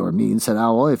see what Eeyore means, said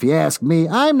Owl. If you ask me,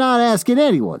 I'm not asking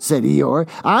anyone, said Eeyore.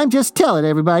 I'm just telling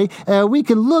everybody we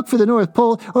can look for the North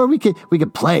Pole, or we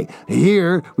can play.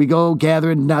 Here we go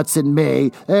gathering nuts in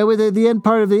May with the end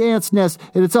part of the ant's nest,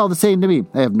 and it's all the same to me.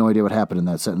 I have no idea what happened in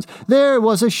that sentence. There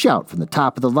was a shout from the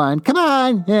top of the line. Come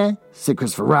on, said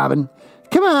Christopher Robin.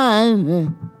 Come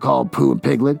on, called Pooh and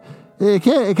Piglet.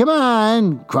 Come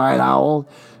on, cried Owl.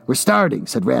 We're starting,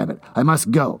 said Rabbit. I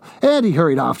must go. And he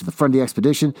hurried off to the front of the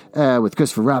expedition with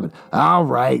Christopher Robin. All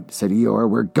right, said Eeyore,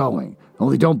 we're going.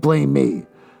 Only don't blame me.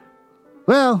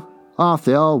 Well, off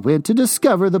they all went to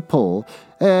discover the pole.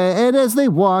 And as they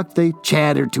walked, they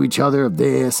chattered to each other of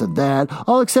this and that,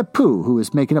 all except Pooh, who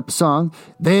was making up a song.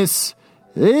 This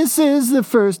is the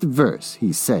first verse,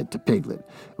 he said to Piglet,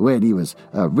 when he was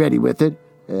ready with it.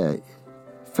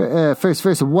 First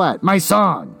verse of what? My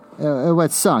song.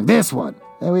 What song? This one.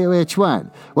 Which one?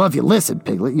 Well, if you listen,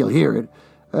 Piglet, you'll hear it.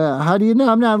 How do you know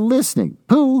I'm not listening?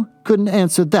 Pooh couldn't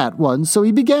answer that one, so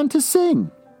he began to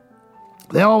sing.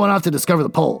 They all went off to discover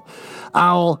the pole.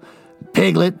 Owl,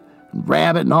 Piglet,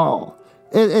 Rabbit, and all.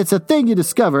 It's a thing you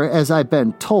discover, as I've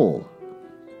been told.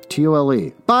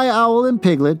 T-O-L-E. By Owl and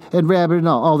Piglet and Rabbit and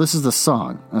all. Oh, this is the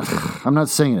song. Ugh, I'm not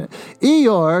singing it.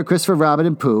 Eeyore, Christopher Robin,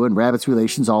 and Pooh and Rabbit's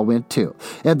relations all went too.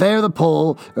 And there the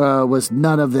pole was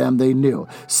none of them they knew.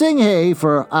 Sing hey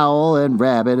for Owl and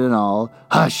Rabbit and all.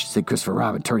 Hush, said Christopher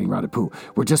Robin, turning around to Pooh.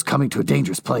 We're just coming to a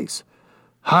dangerous place.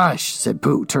 Hush, said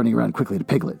Pooh, turning around quickly to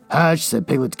Piglet. Hush, said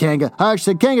Piglet to Kanga. Hush,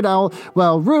 said Kanga to Owl,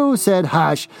 while Roo said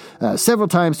hush several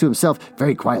times to himself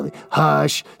very quietly.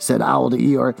 Hush, said Owl to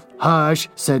Eeyore. Hush,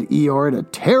 said Eeyore in a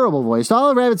terrible voice to all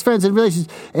of Rabbit's friends and relations.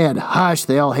 And hush,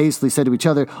 they all hastily said to each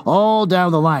other all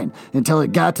down the line until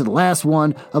it got to the last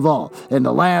one of all. And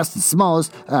the last and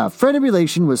smallest friend and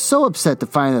relation was so upset to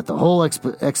find that the whole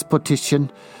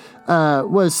expedition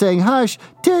was saying hush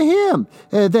to him,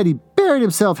 that he buried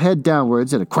himself head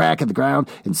downwards in a crack in the ground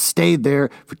and stayed there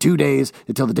for 2 days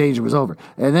until the danger was over,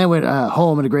 and then went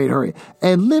home in a great hurry,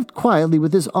 and lived quietly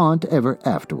with his aunt ever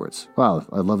afterwards. Wow,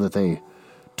 I love that they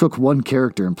took one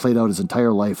character and played out his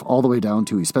entire life all the way down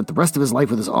to he spent the rest of his life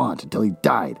with his aunt until he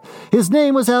died. His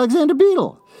name was Alexander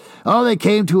Beetle. Oh, they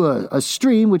came to a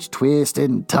stream which twisted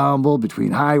and tumbled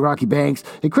between high rocky banks,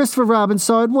 and Christopher Robin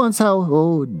saw at once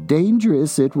how,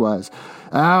 dangerous it was.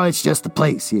 Oh, it's just the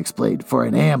place, he explained, for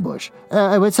an ambush.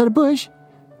 What's that, a bush?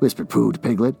 Whispered Pooh to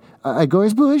Piglet. A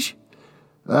gorse bush?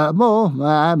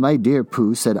 My dear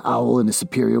Pooh, said Owl in a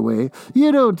superior way.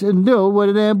 You don't know what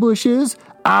an ambush is?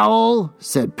 Owl,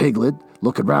 said Piglet,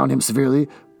 looking round him severely.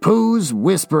 Pooh's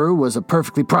whisper was a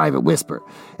perfectly private whisper.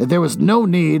 There was no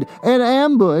need. An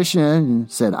ambush,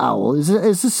 said Owl, is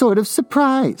a sort of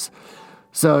surprise.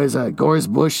 So is a gorse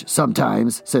bush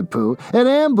sometimes, said Pooh. An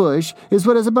ambush is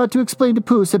what I was about to explain to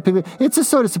Pooh, said Piglet. It's a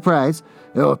sort of surprise.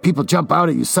 If people jump out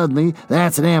at you suddenly,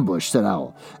 that's an ambush, said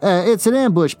Owl. It's an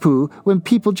ambush, Pooh, when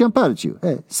people jump out at you.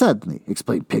 Suddenly,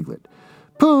 explained Piglet.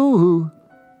 Pooh, who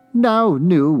now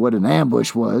knew what an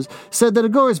ambush was, said that a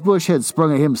gorse bush had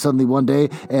sprung at him suddenly one day,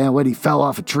 and when he fell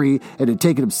off a tree, it had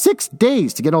taken him 6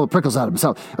 days to get all the prickles out of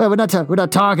himself. We're not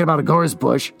talking about a gorse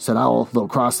bush, said Owl a little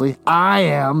crossly. I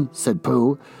am, said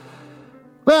Pooh.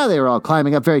 Well, they were all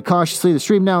climbing up very cautiously the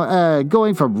stream now,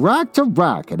 going from rock to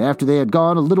rock, and after they had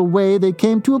gone a little way, they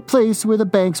came to a place where the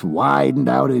banks widened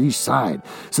out at each side,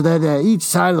 so that at each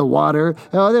side of the water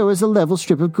there was a level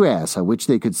strip of grass on which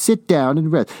they could sit down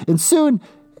and rest. And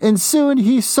soon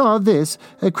he saw this.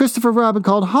 Christopher Robin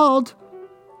called, "Halt!"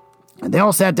 And they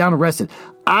all sat down and rested.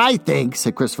 I think,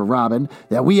 said Christopher Robin,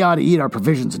 that we ought to eat our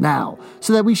provisions now,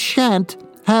 so that we shan't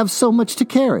have so much to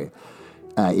carry.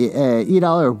 Eat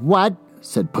all or what?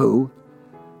 Said Pooh.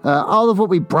 All of what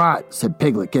we brought, said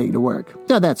Piglet, getting to work.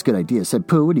 Now, that's a good idea, said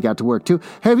Pooh when he got to work, too.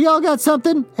 Have you all got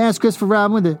something? Asked Christopher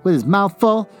Robin with his mouth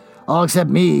full. All except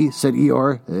me, said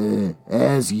Eeyore,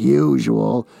 as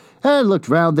usual. And looked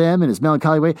round them in his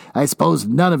melancholy way. I suppose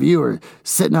none of you are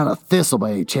sitting on a thistle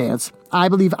by any chance. I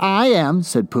believe I am,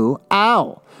 said Pooh.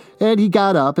 Ow! And he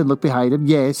got up and looked behind him.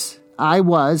 Yes, I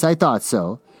was. I thought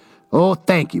so. Oh,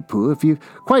 thank you, Pooh, if you've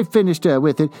quite finished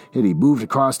with it. And he moved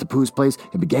across to Pooh's place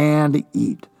and began to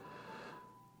eat.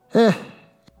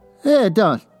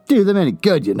 Don't do them any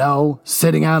good, you know.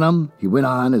 Sitting on them, he went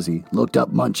on as he looked up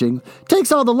munching.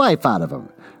 Takes all the life out of them.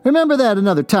 Remember that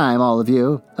another time, all of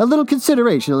you. A little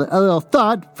consideration, a little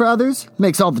thought for others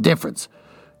makes all the difference.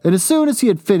 And as soon as he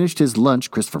had finished his lunch,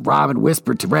 Christopher Robin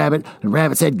whispered to Rabbit, and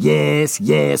Rabbit said, yes,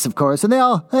 yes, of course. And they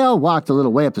all walked a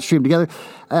little way up the stream together.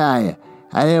 I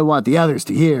didn't want the others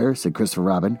to hear, said Christopher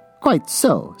Robin. Quite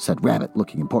so, said Rabbit,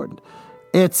 looking important.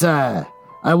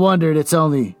 I wondered, it's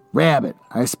only Rabbit.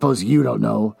 I suppose you don't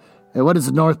know. And what does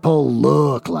the North Pole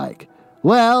look like?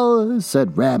 Well,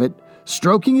 said Rabbit,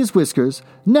 stroking his whiskers,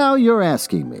 now you're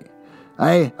asking me.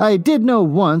 I did know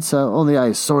once, only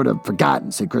I sort of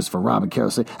forgotten, said Christopher Robin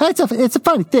carelessly. It's a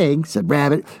funny thing, said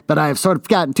Rabbit, but I have sort of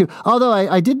forgotten too. Although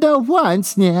I did know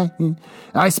once, yeah.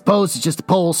 I suppose it's just a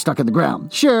pole stuck in the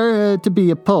ground. Sure, to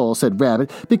be a pole, said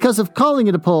Rabbit, because of calling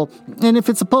it a pole. And if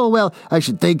it's a pole, well, I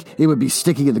should think it would be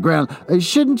sticking in the ground.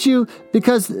 Shouldn't you?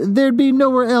 Because there'd be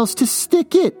nowhere else to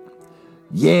stick it.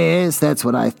 Yes, that's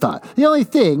what I thought. The only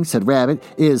thing, said Rabbit,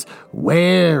 is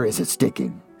where is it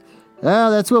sticking?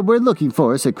 Well, that's what we're looking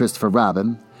for, said Christopher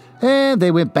Robin. And they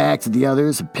went back to the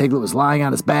others, and Piglet was lying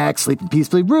on his back, sleeping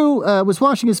peacefully. Roo was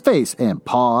washing his face and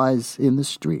paws in the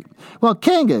stream, while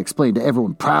Kanga explained to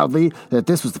everyone proudly that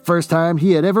this was the first time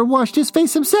he had ever washed his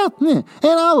face himself. And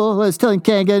Owl was telling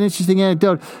Kanga an interesting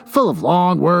anecdote full of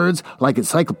long words like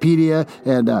encyclopedia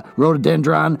and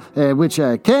rhododendron, which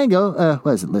Kanga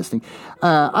wasn't listening.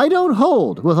 I don't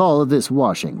hold with all of this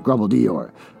washing, grumbled Eeyore.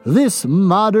 This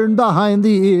modern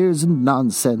behind-the-ears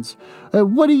nonsense.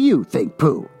 What do you think,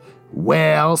 Pooh?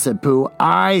 Well, said Pooh,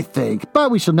 I think,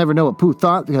 but we shall never know what Pooh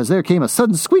thought, because there came a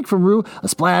sudden squeak from Roo, a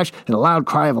splash, and a loud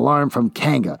cry of alarm from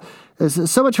Kanga.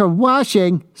 So much for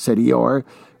washing, said Eeyore.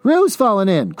 Roo's fallen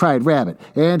in, cried Rabbit,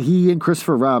 and he and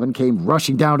Christopher Robin came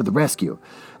rushing down to the rescue.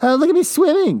 Look at me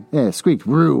swimming, squeaked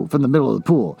Roo from the middle of the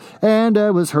pool, and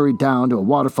was hurried down to a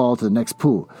waterfall to the next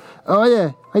pool. Oh,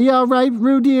 yeah, are you all right,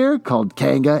 Roo, dear? Called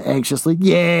Kanga anxiously.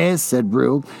 Yes, said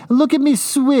Roo. Look at me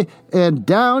swim. And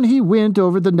down he went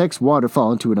over the next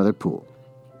waterfall into another pool.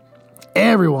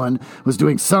 Everyone was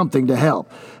doing something to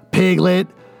help. Piglet,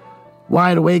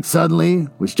 wide awake suddenly,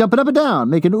 was jumping up and down,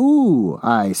 making ooh,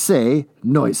 I say,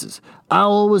 noises.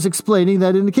 Owl was explaining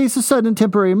that in the case of sudden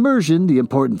temporary immersion, the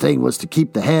important thing was to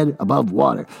keep the head above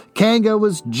water. Kanga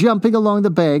was jumping along the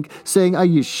bank, saying, are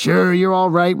you sure you're all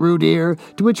right, Roo dear?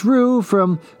 To which Roo,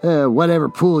 from whatever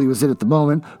pool he was in at the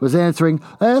moment, was answering,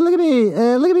 look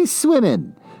at me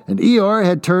swimming. And Eeyore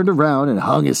had turned around and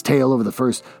hung his tail over the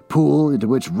first pool into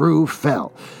which Roo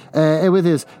fell. And with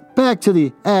his back to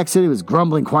the accident, he was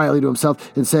grumbling quietly to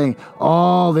himself and saying,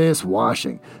 all this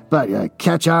washing. But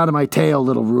catch on to my tail,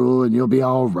 little Roo, and you'll be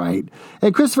all right.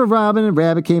 And Christopher Robin and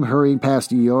Rabbit came hurrying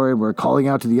past Eeyore and were calling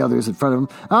out to the others in front of him.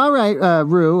 All right,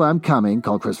 Roo, I'm coming,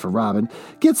 called Christopher Robin.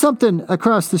 Get something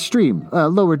across the stream,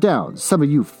 lower down, some of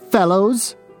you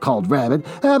fellows, called Rabbit.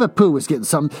 But Pooh was getting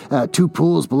some. 2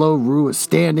 pools below, Roo was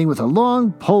standing with a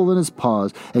long pole in his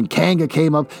paws, and Kanga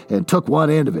came up and took one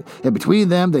end of it. And between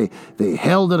them, they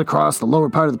held it across the lower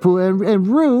part of the pool, and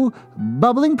Roo,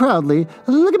 bubbling proudly,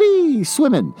 look at me,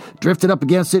 swimming, drifted up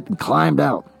against it and climbed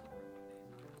out.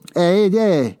 Hey,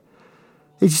 did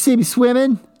you see me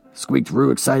swimming? Squeaked Roo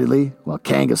excitedly, while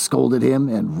Kanga scolded him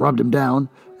and rubbed him down.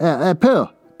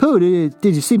 Pooh,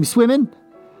 did you see me swimming?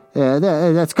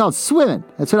 That's called swimming.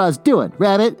 That's what I was doing.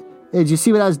 Rabbit, did you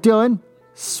see what I was doing?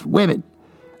 Swimming.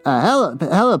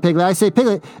 Hello, Piglet. I say,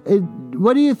 Piglet,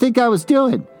 what do you think I was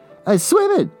doing?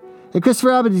 Swimming. And Christopher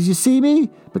Robin, did you see me?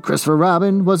 But Christopher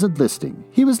Robin wasn't listening.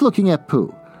 He was looking at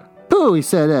Pooh. Pooh, he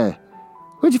said,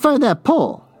 where'd you find that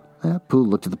pole? Pooh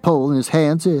looked at the pole in his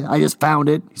hands. I just found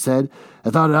it, he said. I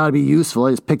thought it ought to be useful.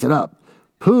 I just picked it up.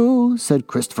 Pooh, said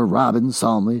Christopher Robin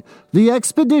solemnly, the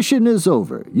expedition is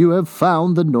over. You have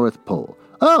found the North Pole.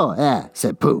 Oh,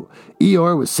 said Pooh.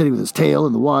 Eeyore was sitting with his tail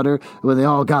in the water when they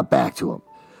all got back to him.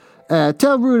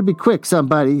 Tell Roo to be quick,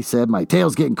 somebody, he said. My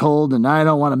tail's getting cold, and I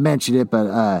don't want to mention it, but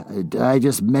I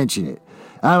just mention it.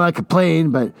 I don't want to complain,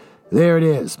 but There it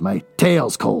is. My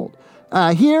tail's cold.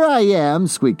 Here I am,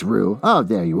 squeaked Roo. Oh,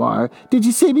 there you are. Did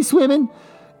you see me swimming?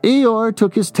 Eeyore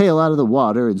took his tail out of the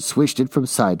water and swished it from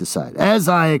side to side. As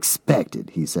I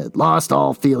expected, he said. Lost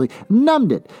all feeling.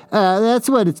 Numbed it. That's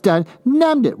what it's done.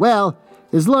 Numbed it. Well,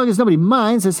 as long as nobody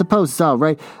minds, I suppose it's all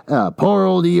right. Poor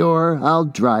old Eeyore. I'll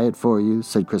dry it for you,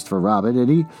 said Christopher Robin,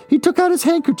 and he took out his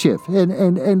handkerchief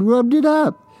and rubbed it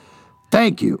up.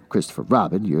 Thank you, Christopher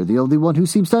Robin. You're the only one who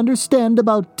seems to understand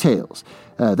about tails.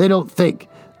 They don't think.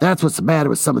 That's what's the matter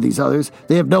with some of these others.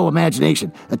 They have no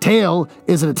imagination. A tail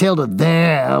isn't a tail to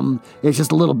them. It's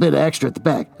just a little bit extra at the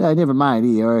back. Never mind,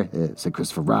 Eeyore, said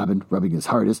Christopher Robin, rubbing his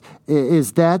hardest.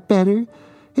 Is that better?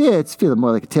 Yeah, it's feeling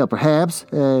more like a tail, perhaps.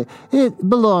 It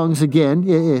belongs again,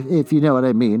 if you know what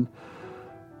I mean.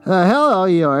 Hello,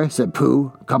 Eeyore, said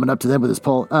Pooh, coming up to them with his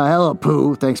pole. Hello,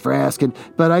 Pooh, thanks for asking,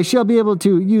 but I shall be able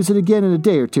to use it again in a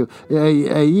day or two.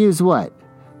 Use what?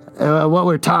 What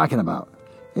we're talking about.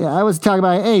 Yeah, I wasn't talking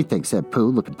about anything, said Pooh,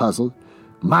 looking puzzled.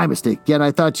 My mistake again.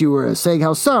 I thought you were saying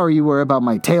how sorry you were about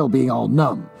my tail being all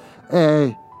numb.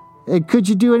 Could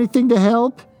you do anything to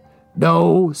help?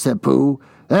 No, said Pooh.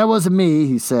 That wasn't me,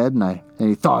 he said, and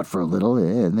he thought for a little,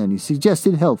 and then he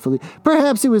suggested helpfully,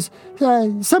 perhaps it was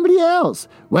somebody else.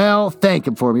 Well, thank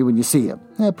him for me when you see him.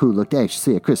 Pooh looked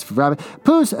anxiously at Christopher Robin.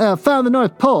 Pooh's found the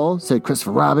North Pole, said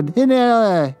Christopher Robin. Isn't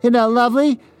that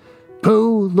lovely?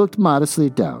 Pooh looked modestly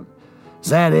down. Is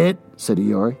that it? Said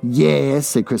Eeyore. Yes,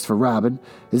 said Christopher Robin.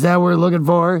 Is that what we're looking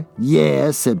for?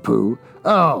 Yes, said Pooh.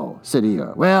 Oh, said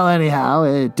Eeyore. Well, anyhow,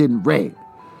 it didn't rain,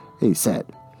 he said.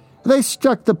 They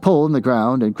struck the pole in the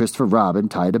ground, and Christopher Robin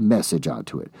tied a message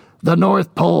onto it. The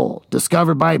North Pole,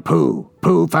 discovered by Pooh.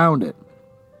 Pooh found it.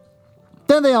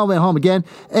 Then they all went home again,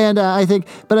 and I think,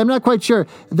 but I'm not quite sure,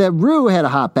 that Roo had a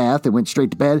hot bath and went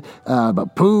straight to bed,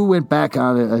 but Pooh went back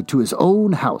on to his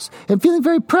own house, and feeling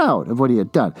very proud of what he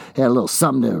had done. He had a little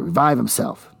something to revive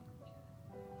himself.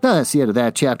 Now, that's the end of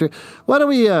that chapter. Why don't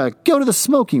we go to the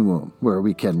smoking room, where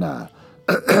we can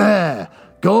go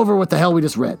over what the hell we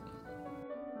just read.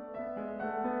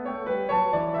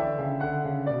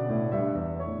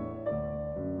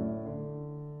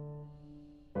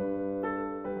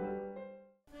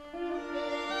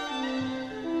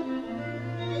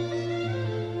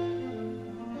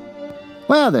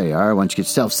 Well, there you are. Once you get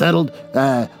yourself settled,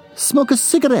 smoke a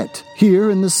cigarette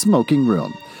here in the smoking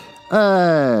room.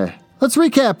 Let's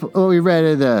recap what we read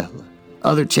in the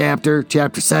other chapter,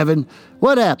 chapter 7.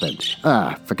 What happened?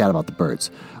 Forgot about the birds.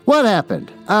 What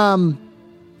happened?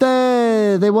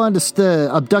 They wanted to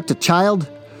abduct a child,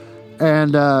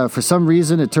 and for some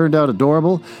reason it turned out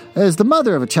adorable. As the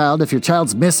mother of a child, if your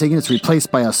child's missing and it's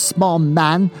replaced by a small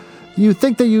man, you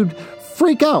think that you'd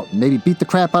freak out and maybe beat the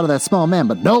crap out of that small man,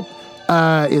 but nope.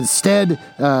 Instead,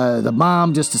 the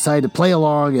mom just decided to play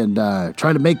along and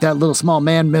try to make that little small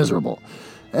man miserable.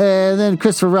 And then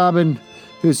Christopher Robin,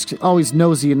 who's always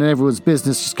nosy in everyone's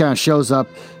business, just kind of shows up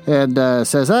and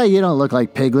says, you don't look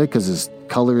like Piglet because his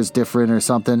color is different or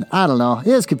something. I don't know. It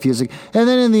is confusing. And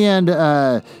then in the end,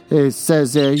 it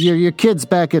says, your kid's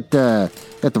back at the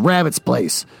rabbit's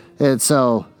place. And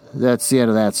so that's the end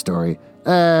of that story.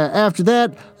 After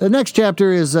that, the next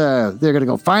chapter is they're going to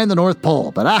go find the North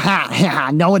Pole. But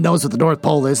no one knows what the North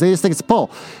Pole is. They just think it's a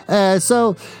pole.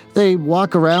 So they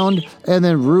walk around, and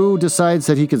then Roo decides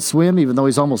that he can swim, even though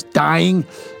he's almost dying.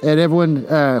 And everyone,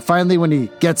 finally, when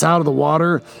he gets out of the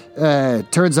water,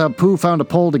 turns out Pooh found a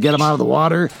pole to get him out of the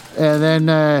water. And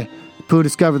then Pooh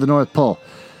discovered the North Pole.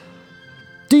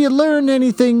 Do you learn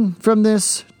anything from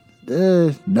this?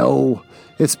 No.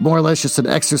 It's more or less just an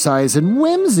exercise in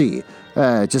whimsy.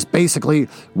 Just basically,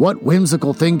 what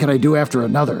whimsical thing can I do after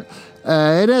another?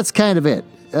 And that's kind of it.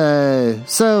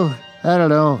 So, I don't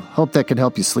know. Hope that can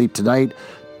help you sleep tonight.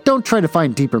 Don't try to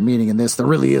find deeper meaning in this. There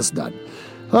really is none.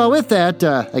 Well, with that,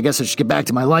 I guess I should get back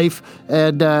to my life.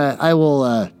 And I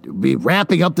will be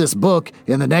wrapping up this book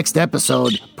in the next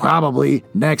episode, probably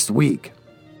next week.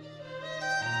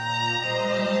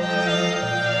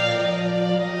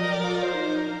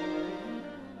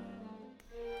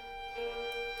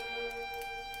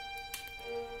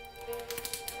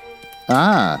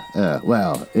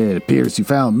 Well, it appears you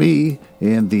found me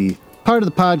in the part of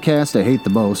the podcast I hate the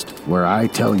most, where I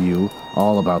tell you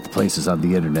all about the places on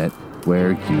the internet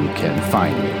where you can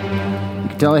find me. You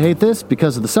can tell I hate this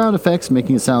because of the sound effects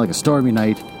making it sound like a stormy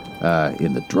night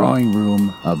in the drawing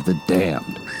room of the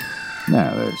damned.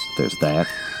 Now, there's that.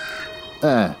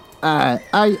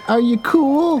 Are you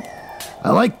cool?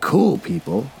 I like cool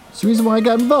people. It's the reason why I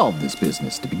got involved in this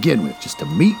business to begin with, just to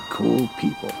meet cool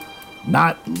people.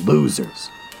 Not losers.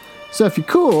 So if you're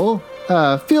cool,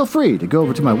 feel free to go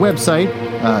over to my website,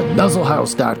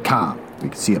 nuzzlehouse.com. We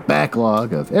can see a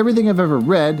backlog of everything I've ever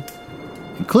read,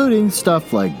 including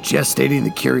stuff like Gestating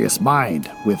the Curious Mind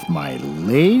with my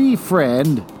lady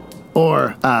friend,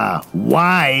 or,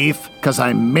 wife, because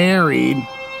I'm married.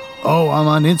 Oh, I'm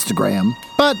on Instagram,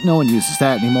 but no one uses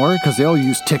that anymore because they all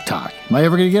use TikTok. Am I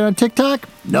ever going to get on TikTok?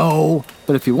 No.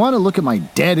 But if you want to look at my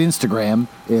dead Instagram,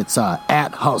 it's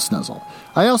at HouseNuzzle.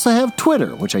 I also have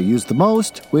Twitter, which I use the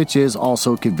most, which is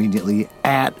also conveniently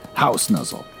at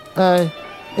HouseNuzzle.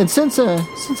 And since I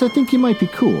think you might be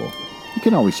cool, you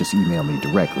can always just email me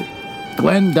directly.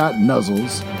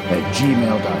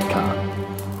 glenn.nuzzles@gmail.com.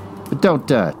 But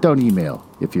don't email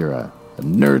if you're a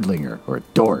nerdlinger or a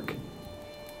dork.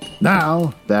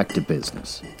 Now, back to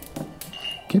business.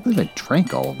 Can't believe I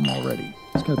drank all of them already.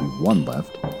 There's got to be one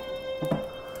left.